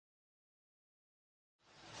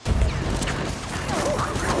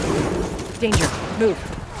danger. Move.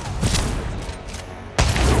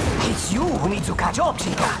 It's you who need to catch up,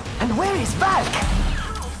 Chica. And where is Valk?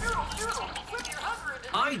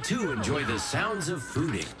 I too enjoy the sounds of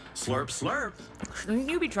fooding. Slurp, slurp. Shouldn't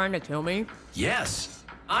you be trying to kill me? Yes,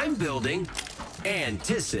 I'm building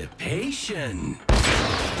anticipation.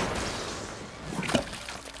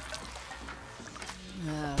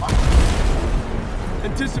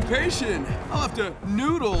 Anticipation. I'll have to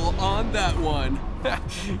noodle on that one.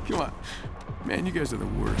 Come on. Man, you guys are the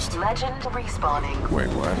worst. Legend respawning. Wait,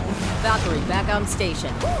 what? Valkyrie, back on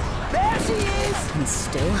station. There she is! I'm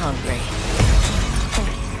still hungry.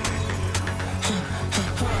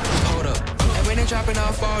 Hold up. And when they dropping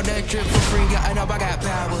off all that drip for free, I know I got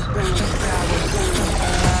power.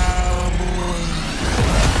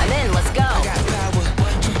 I'm in, let's go. I got power.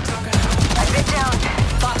 I've been down.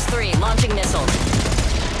 Fox 3, launching missiles.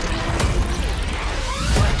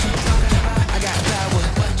 I got power.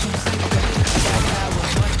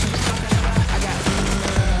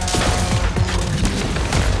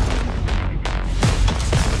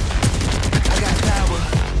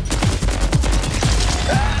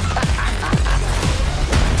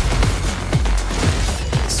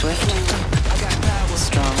 Swift.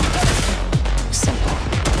 Strong. Simple.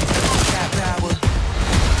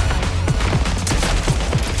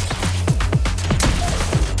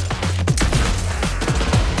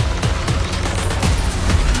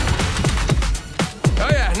 Oh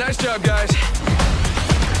yeah, nice job, guys.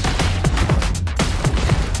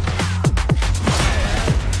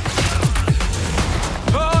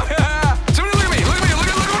 Oh yeah! Somebody look at me! Look at me! Look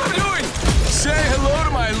at what I'm doing! Say hello to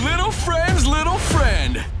my little friend's little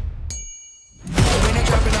friend. When they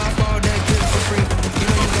dropping off all that drip for free, you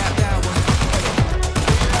know you got power.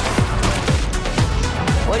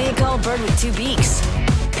 What do you call a bird with two beaks?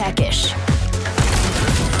 Peckish.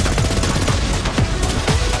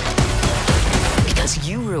 Because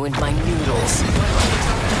you ruined my noodles.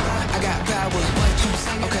 I got power.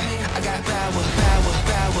 Okay, I got power.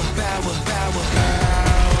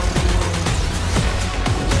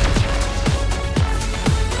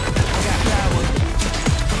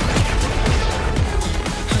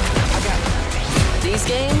 These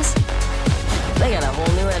games, they got a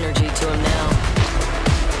whole new energy to them now.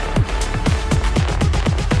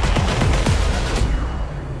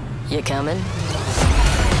 You coming?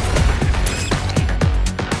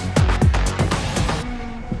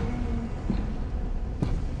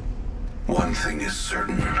 One thing is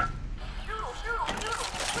certain.